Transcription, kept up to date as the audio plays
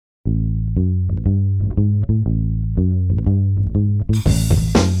Hello,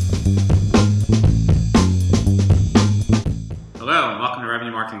 and welcome to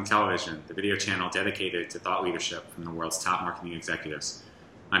Revenue Marketing Television, the video channel dedicated to thought leadership from the world's top marketing executives.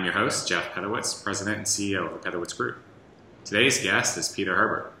 I'm your host, Jeff Pedowitz, President and CEO of the Pedowitz Group. Today's guest is Peter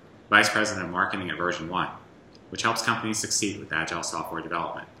Herbert, Vice President of Marketing at Version 1, which helps companies succeed with agile software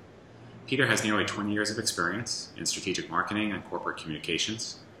development. Peter has nearly 20 years of experience in strategic marketing and corporate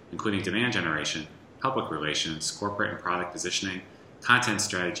communications, including demand generation, public relations, corporate and product positioning, content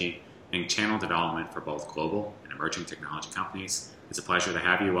strategy, and channel development for both global and emerging technology companies. It's a pleasure to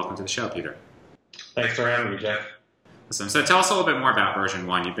have you. Welcome to the show, Peter. Thanks for having me, Jeff. Awesome. So tell us a little bit more about Version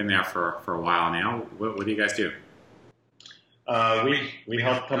 1. You've been there for a while now. What do you guys do? We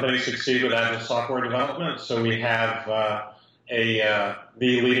help companies succeed with agile software development. So we have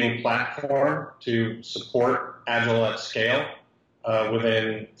the leading platform to support agile at scale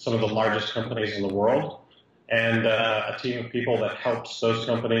within some of the largest companies in the world, and a team of people that helps those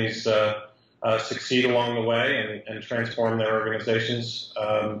companies succeed along the way and transform their organizations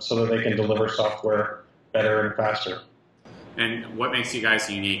so that they can deliver software better and faster. And what makes you guys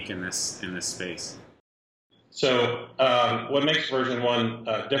unique in this space? So what makes Version 1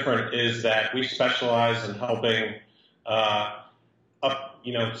 different is that we specialize in helping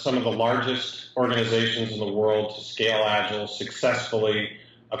some of the largest organizations in the world to scale agile successfully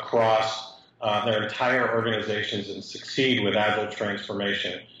across their entire organizations and succeed with agile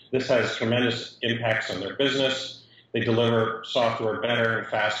transformation. This has tremendous impacts on their business. They deliver software better and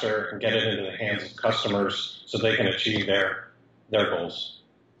faster and get it into the hands of customers so they can achieve their goals.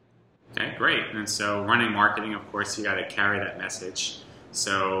 Okay, great. And so running marketing, of course, you got to carry that message.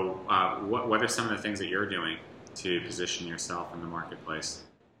 So what are some of the things that you're doing to position yourself in the marketplace?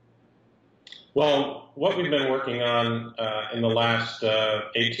 Well, what we've been working on in the last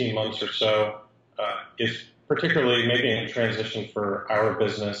 18 months or so is particularly making a transition for our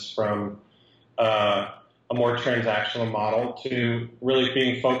business from a more transactional model to really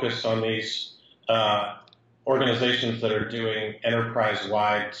being focused on these organizations that are doing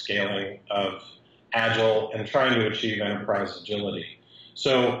enterprise-wide scaling of agile and trying to achieve enterprise agility.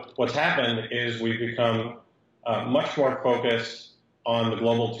 So what's happened is we've become much more focused on the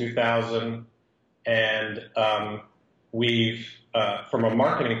Global 2000, and from a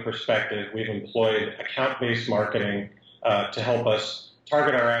marketing perspective, we've employed account-based marketing to help us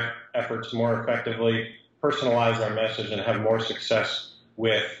target our efforts more effectively, personalize our message, and have more success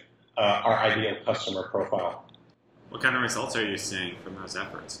with our ideal customer profile. What kind of results are you seeing from those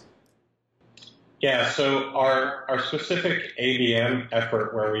efforts? Yeah, so our specific ABM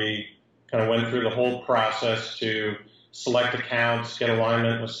effort, where we kind of went through the whole process to select accounts, get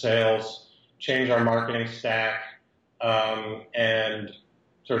alignment with sales, change our marketing stack, and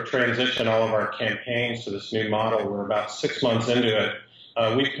sort of transition all of our campaigns to this new model. We're about 6 months into it.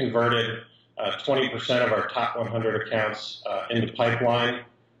 We've converted 20% of our top 100 accounts into pipeline.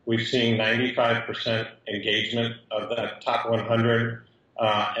 We've seen 95% engagement of that top 100,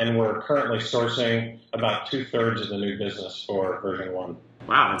 and we're currently sourcing about 2/3 of the new business for Version 1.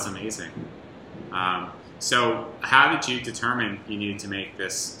 Wow, that's amazing. So how did you determine you needed to make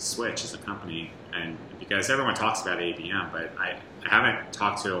this switch as a company? And because everyone talks about ABM, but I haven't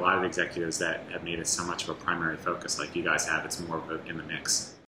talked to a lot of executives that have made it so much of a primary focus like you guys have. It's more in the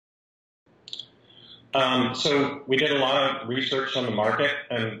mix. So we did a lot of research on the market,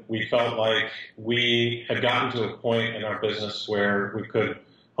 and we felt like we had gotten to a point in our business where we could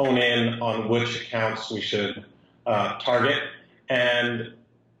hone in on which accounts we should target. And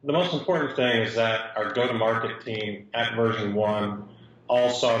the most important thing is that our go-to-market team at Version 1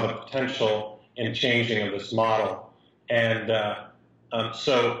 all saw the potential in changing of this model. And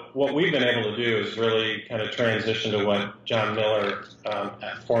so what we've been able to do is really kind of transition to what John Miller,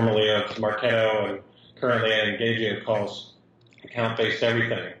 formerly of Marketo and currently at Engagio, calls account-based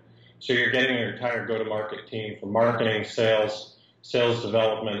everything. So you're getting your entire go-to-market team from marketing, sales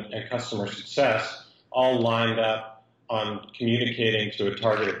development, and customer success all lined up on communicating to a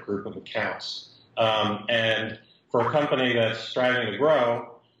targeted group of accounts. And for a company that's striving to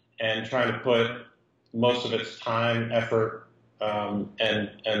grow and trying to put most of its time, effort,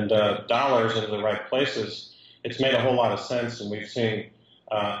 and dollars into the right places, it's made a whole lot of sense, and we've seen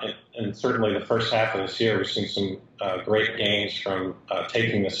and certainly the first half of this year, we've seen some great gains from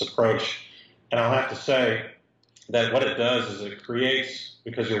taking this approach. And I'll have to say that what it does is it creates,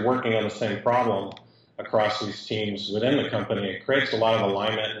 because you're working on the same problem across these teams within the company, it creates a lot of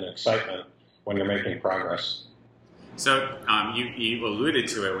alignment and excitement when you're making progress. So you alluded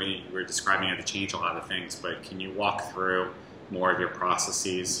to it when you were describing how to change a lot of things, but can you walk through more of your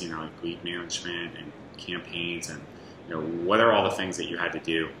processes, like lead management and campaigns, and what are all the things that you had to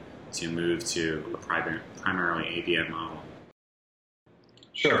do to move to a primarily ABM model?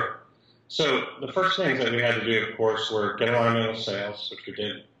 Sure. So the first things that we had to do, of course, were get alignment with sales, which we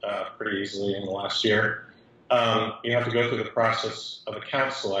did pretty easily in the last year. You have to go through the process of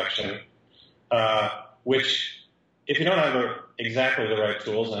account selection, which, if you don't have exactly the right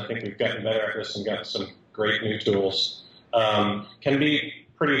tools, and I think we've gotten better at this and gotten some great new tools, can be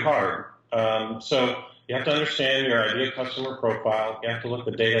pretty hard. So you have to understand your ideal customer profile. You have to look at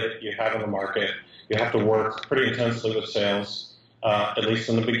the data that you have in the market. You have to work pretty intensely with sales, at least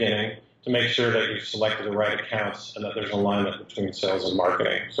in the beginning, to make sure that you've selected the right accounts and that there's alignment between sales and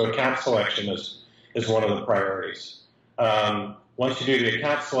marketing. So account selection is one of the priorities. Once you do the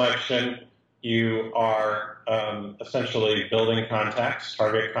account selection, you are essentially building contacts,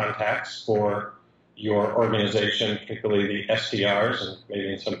 target contacts for your organization, particularly the SDRs and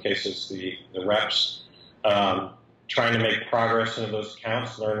maybe in some cases the reps, trying to make progress into those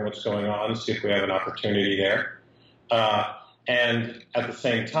accounts, learn what's going on, see if we have an opportunity there. And at the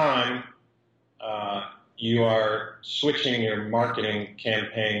same time, you are switching your marketing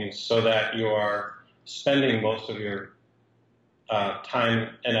campaigns so that you are spending most of your time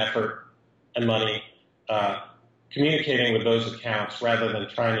and effort and money communicating with those accounts rather than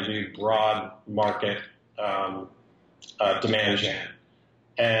trying to do broad market demand gen.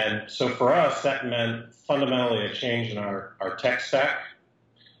 And so for us, that meant fundamentally a change in our tech stack.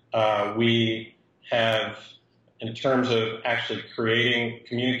 We have, in terms of actually creating,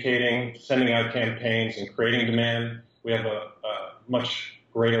 communicating, sending out campaigns, and creating demand, we have a much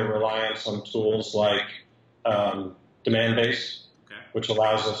greater reliance on tools like Demandbase, which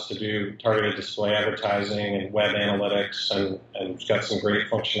allows us to do targeted display advertising and web analytics, and it's got some great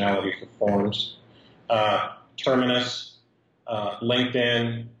functionality for forms. Terminus,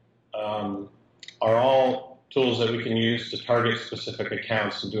 LinkedIn are all tools that we can use to target specific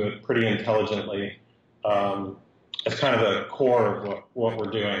accounts and do it pretty intelligently. As kind of the core of what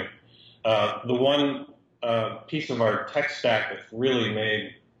we're doing. The one piece of our tech stack that's really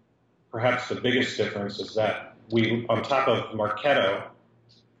made perhaps the biggest difference is that we, on top of Marketo,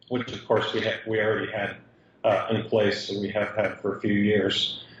 which of course we already had in place and we have had for a few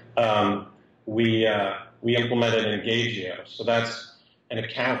years, we implemented Engagio. So that's an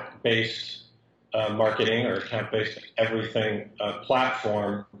account-based marketing or account-based everything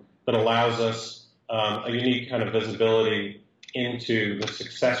platform that allows us a unique kind of visibility into the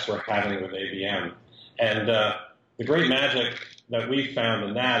success we're having with ABM. And the great magic that we've found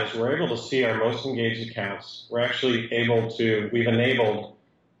in that is we're able to see our most engaged accounts. We're actually we've enabled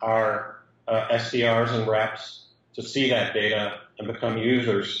our SDRs and reps to see that data and become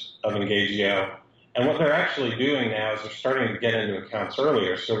users of Engagio. And what they're actually doing now is they're starting to get into accounts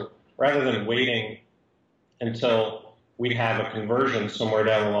earlier. So rather than waiting until we have a conversion somewhere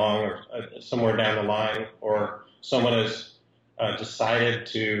down the line, or someone has decided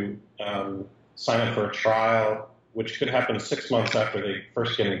to sign up for a trial, which could happen 6 months after they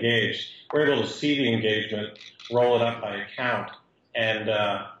first get engaged, we're able to see the engagement, roll it up by account, and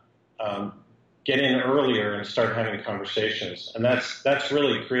get in earlier and start having conversations. And that's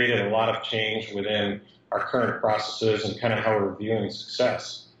really created a lot of change within our current processes and kind of how we're viewing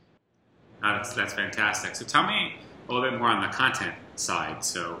success. That's fantastic. So tell me a little bit more on the content side.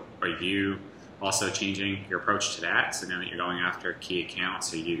 So are you also changing your approach to that? So now that you're going after key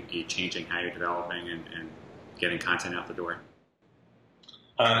accounts, are you changing how you're developing and getting content out the door?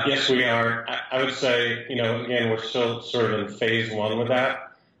 Yes, we are. I would say, again, we're still sort of in phase one with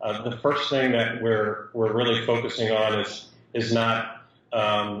that. The first thing that we're really focusing on is not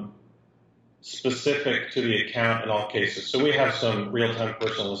specific to the account in all cases. So we have some real-time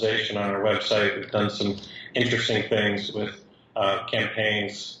personalization on our website. We've done some interesting things with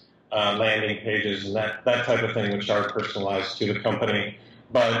campaigns, landing pages, and that type of thing, which are personalized to the company.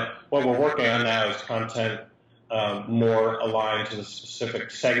 But what we're working on now is content more aligned to the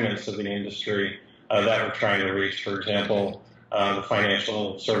specific segments of the industry that we're trying to reach. For example, the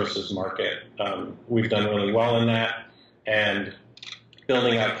financial services market. We've done really well in that, and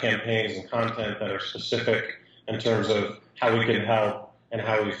building out campaigns and content that are specific in terms of how we can help and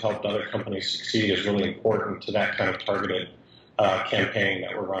how we've helped other companies succeed is really important to that kind of targeted campaign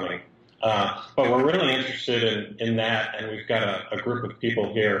that we're running. But we're really interested in that, and we've got a group of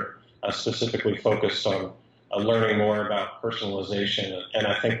people here specifically focused on learning more about personalization, and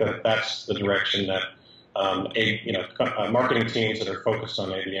I think that's the direction that marketing teams that are focused on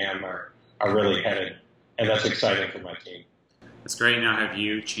ABM are really headed, and that's exciting for my team. That's great. Now, have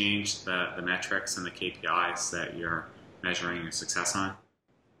you changed the metrics and the KPIs that you're measuring your success on?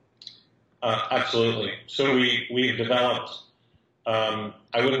 Absolutely. So we've developed, I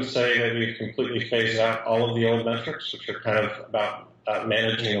wouldn't say that we've completely phased out all of the old metrics, which are kind of about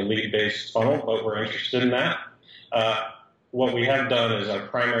managing a lead-based funnel, but we're interested in that. What we have done is our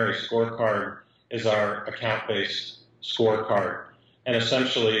primary scorecard is our account-based scorecard. And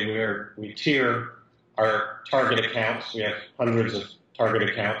essentially, we tier our target accounts. We have hundreds of target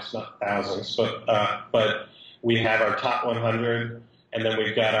accounts, not thousands, but we have our top 100, and then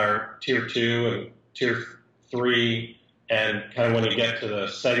we've got our tier 2 and tier 3, and kind of when you get to the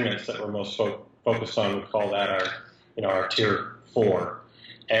segments that we're most focused on, we call that our tier 4.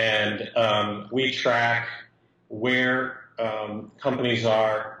 And we track where companies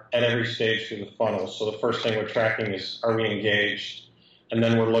are at every stage through the funnel. So the first thing we're tracking is, are we engaged? And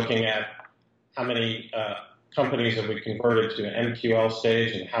then we're looking at how many companies have we converted to an MQL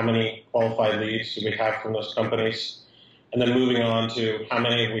stage and how many qualified leads do we have from those companies. And then moving on to how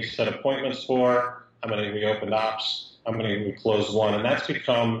many have we set appointments for, how many have we opened ops, how many have we closed one. And that's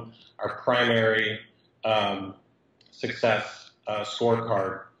become our primary success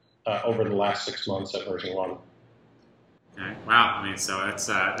scorecard over the last 6 months at version 1. Okay. Wow. I mean, so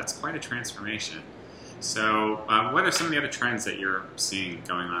that's quite a transformation. So what are some of the other trends that you're seeing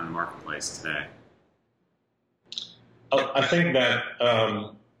going on in the marketplace today? I think that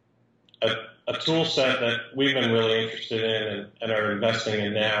a tool set that we've been really interested in and are investing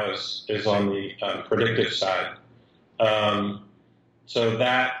in now is on the predictive side. So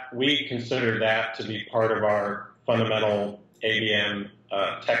that we consider that to be part of our fundamental ABM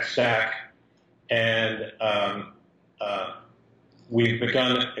tech stack, and we've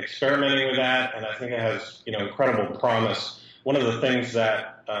begun experimenting with that, and I think it has incredible promise. One of the things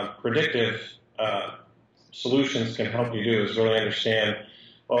that predictive solutions can help you do is really understand,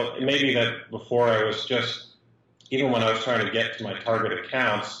 well, it may be that before I was just, even when I was trying to get to my target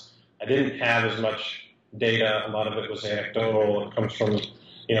accounts, I didn't have as much data. A lot of it was anecdotal. It comes from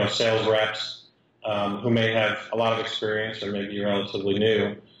sales reps who may have a lot of experience or maybe relatively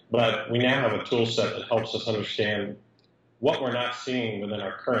new. But we now have a tool set that helps us understand what we're not seeing within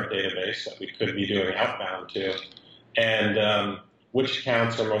our current database that we could be doing outbound to, and which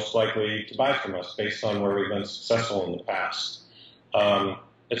accounts are most likely to buy from us based on where we've been successful in the past.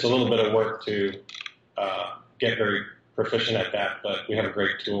 It's a little bit of work to get very proficient at that, but we have a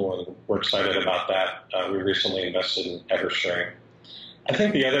great tool and we're excited about that. We recently invested in EverString. I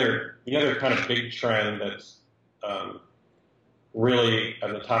think the other kind of big trend that's really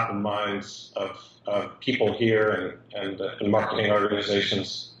at the top of minds of people here and marketing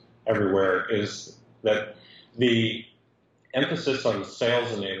organizations everywhere is that the emphasis on sales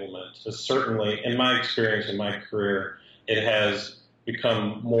enablement is certainly, in my experience, in my career, it has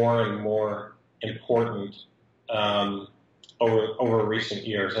become more and more important over recent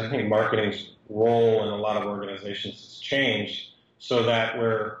years. I think marketing's role in a lot of organizations has changed so that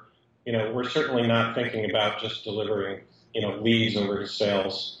we're certainly not thinking about just delivering leads over to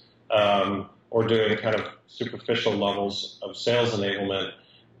sales or doing kind of superficial levels of sales enablement.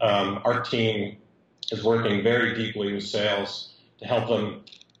 Our team is working very deeply with sales to help them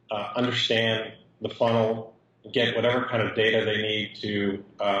understand the funnel, get whatever kind of data they need to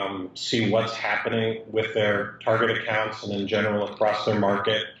see what's happening with their target accounts and in general across their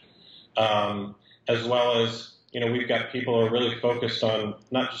market, as well as we've got people who are really focused on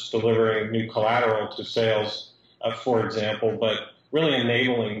not just delivering new collateral to sales, for example, but really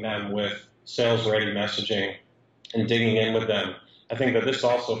enabling them with sales-ready messaging and digging in with them. I think that this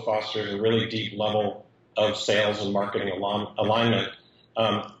also fosters a really deep level of sales and marketing alignment.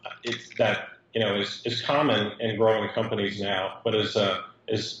 It's that is common in growing companies now, but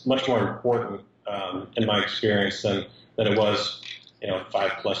is much more important in my experience than it was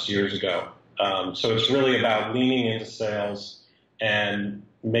 5+ years ago. So it's really about leaning into sales and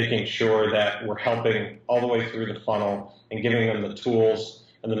making sure that we're helping all the way through the funnel and giving them the tools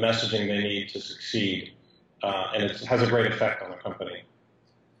and the messaging they need to succeed. And it has a great effect on the company.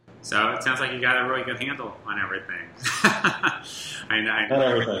 So it sounds like you got a really good handle on everything. Not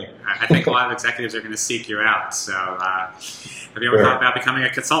everything. I think a lot of executives are going to seek you out. So have you ever thought about becoming a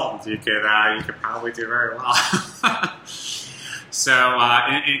consultant? You could probably do very well. So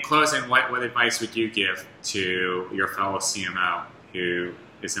in closing, what advice would you give to your fellow CMO who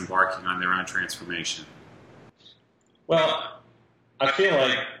is embarking on their own transformation? Well, I feel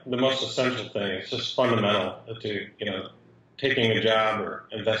like the most essential thing is just fundamental to taking a job or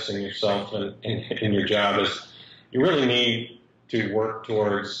investing yourself in your job is you really need to work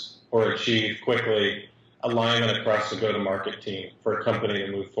towards or achieve quickly alignment across the go-to-market team for a company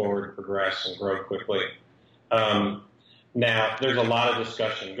to move forward, progress, and grow quickly. Now, there's a lot of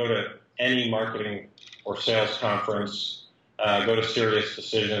discussion. Go to any marketing or sales conference, go to Serious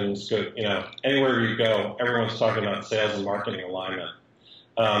Decisions, go, anywhere you go, everyone's talking about sales and marketing alignment.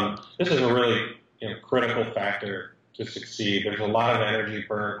 This is a really critical factor to succeed. There's a lot of energy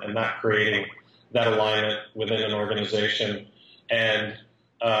burnt and not creating that alignment within an organization. And,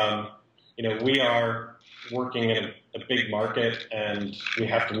 we are working in a big market, and we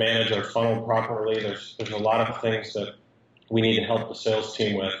have to manage our funnel properly. There's a lot of things that we need to help the sales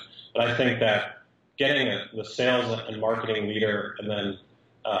team with. But I think that getting the sales and marketing leader and then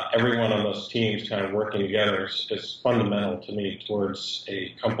everyone on those teams kind of working together is fundamental to me towards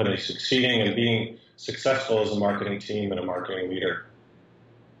a company succeeding and being successful as a marketing team and a marketing leader.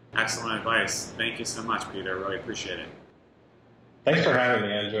 Excellent advice. Thank you so much, Peter. Really appreciate it. Thanks for having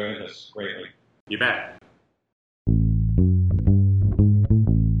me. I enjoyed this greatly. You bet.